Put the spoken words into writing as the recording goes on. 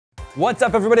What's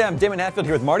up, everybody? I'm Damon Hatfield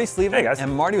here with Marty Sleevan. Hey, guys.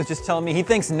 And Marty was just telling me he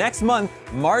thinks next month,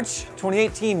 March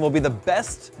 2018, will be the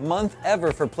best month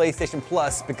ever for PlayStation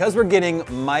Plus because we're getting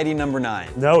Mighty Number 9.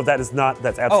 No, that is not.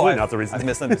 That's absolutely not the reason. I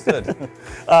misunderstood.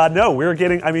 No, we're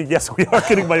getting. I mean, yes, we are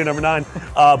getting Mighty Number 9,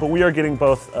 but we are getting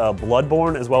both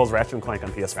Bloodborne as well as Ratchet and Clank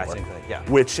on PS4. Ratchet and Clank, yeah.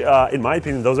 Which, in my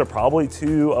opinion, those are probably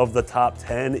two of the top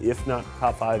 10, if not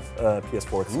top 5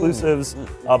 PS4 exclusives.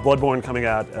 Bloodborne coming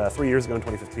out 3 years ago in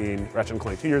 2015. Ratchet and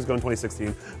Clank 2 years ago in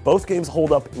 2016. Both games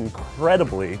hold up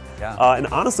incredibly. Yeah. And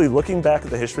honestly, looking back at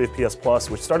the history of PS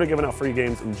Plus, which started giving out free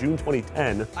games in June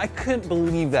 2010. I couldn't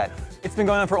believe that. It's been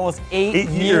going on for almost 8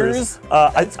 years.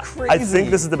 That's crazy. I think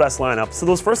this is the best lineup. So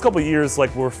those first couple of years,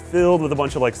 like, were filled with a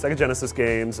bunch of like Sega Genesis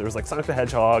games. There was like Sonic the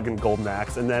Hedgehog and Golden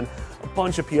Axe, and then a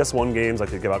bunch of PS1 games, like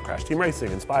they give out Crash Team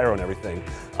Racing and Spyro and everything.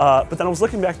 But then I was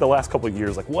looking back the last couple of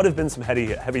years, like what have been some heavy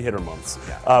hitter months?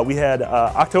 Yeah. We had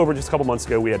October, just a couple months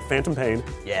ago. We had Phantom Pain.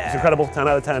 Yeah. It's incredible, 10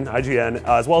 out of 10, IGN,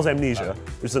 as well as Amnesia,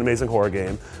 which is an amazing horror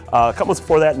game. A couple months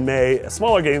before that, in May,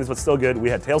 smaller games but still good. We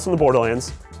had Tales from the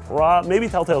Borderlands. Maybe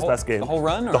Telltale's best game. The whole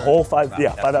run? The whole 5,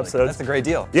 Wow, 5 episodes. That's a great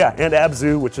deal. Yeah, and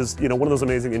Abzu, which is one of those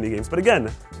amazing indie games. But again,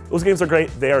 those games are great.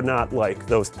 They are not like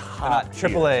those top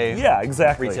AAA yeah,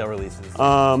 exactly. retail releases.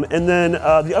 And then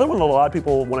the other one that a lot of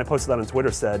people, when I posted that on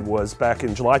Twitter, said was back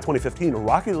in July 2015,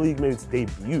 Rocket League made its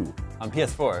debut. On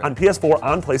PS4. On PS4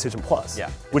 on PlayStation Plus.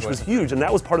 Yeah. Which was huge. And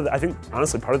that was part of the, I think,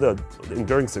 honestly, part of the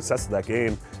enduring success of that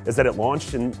game is that it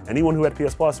launched, and anyone who had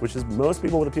PS Plus, which is most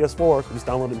people with a PS4, could just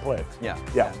download it and play it. Yeah.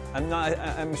 Yeah.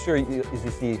 I'm sure you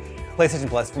see PlayStation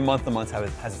Plus from month to month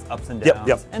has its ups and downs.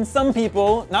 Yep. And some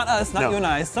people, not us, not No. you and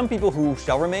I, some people who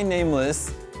shall remain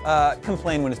nameless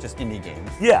complain when it's just indie games.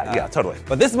 Yeah, totally.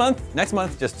 But this month, next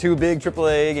month, just 2 big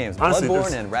AAA games, Honestly,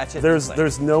 Bloodborne and Ratchet.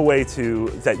 There's no way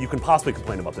that you can possibly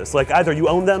complain about this. Like either you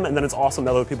own them and then it's awesome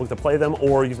that other people get to play them,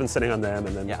 or you've been sitting on them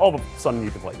and then all of a sudden you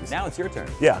can play these. Now it's your turn.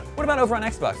 Yeah. What about over on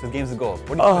Xbox with Games of Gold?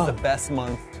 What do you think is the best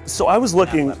month? So I was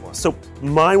looking, platform? so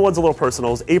my one's a little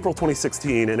personal. It was April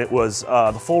 2016, and it was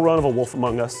the full run of A Wolf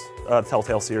Among Us,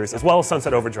 Telltale series, as well as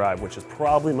Sunset Overdrive, which is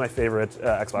probably my favorite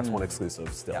Xbox One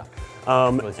exclusive still.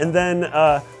 Yeah. And then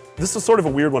this is sort of a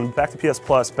weird one. Back to PS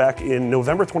Plus, back in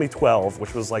November 2012,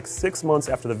 which was like 6 months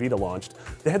after the Vita launched,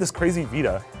 they had this crazy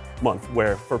Vita month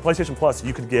where for PlayStation Plus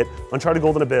you could get Uncharted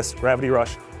Golden Abyss, Gravity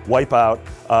Rush, Wipeout,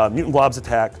 Mutant Blobs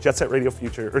Attack, Jet Set Radio,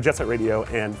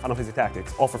 and Final Fantasy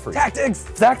Tactics, all for free. Tactics!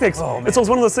 Oh, man. It's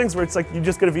one of those things where it's like you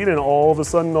just get a Vita and all of a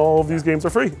sudden all of these games are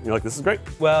free. And you're like, this is great.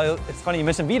 Well, it's funny you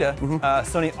mentioned Vita.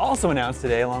 Sony also announced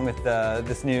today, along with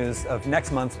this news of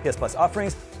next month's PS Plus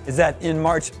offerings, is that in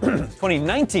March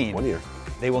 2019, 1 year.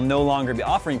 they will no longer be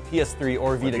offering PS3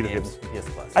 or Vita games to PS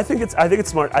Plus. I think it's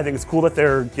smart. I think it's cool that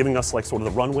they're giving us like sort of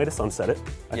the runway to sunset it.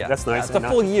 I think that's nice. It's a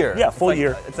full year. Yeah, full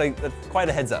year. It's like that's quite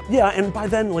a heads up. Yeah, and by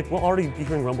then, like, we'll already be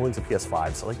hearing rumblings of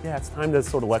PS5. So, like, yeah, it's time to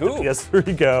sort of let the Cool.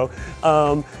 PS3 go.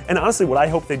 And honestly, what I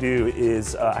hope they do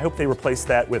is I hope they replace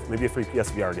that with maybe a free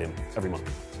PSVR game every month.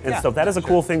 And so that is a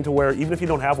cool thing to where even if you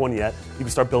don't have one yet, you can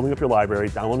start building up your library,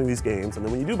 downloading these games, and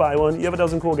then when you do buy one, you have a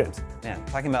dozen cool games. Man,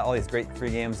 talking about all these great free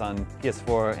games on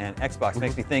PS4 and Xbox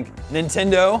makes me think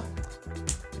Nintendo.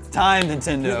 It's time,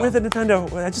 Nintendo. With a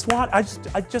Nintendo,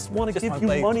 I just want to give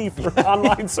you money for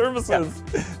online services.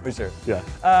 For sure.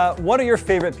 Yeah. What are your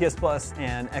favorite PS Plus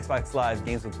and Xbox Live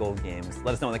Games with Gold games?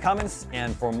 Let us know in the comments.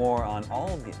 And for more on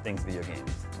all of these things video games,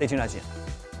 stay tuned, IGN.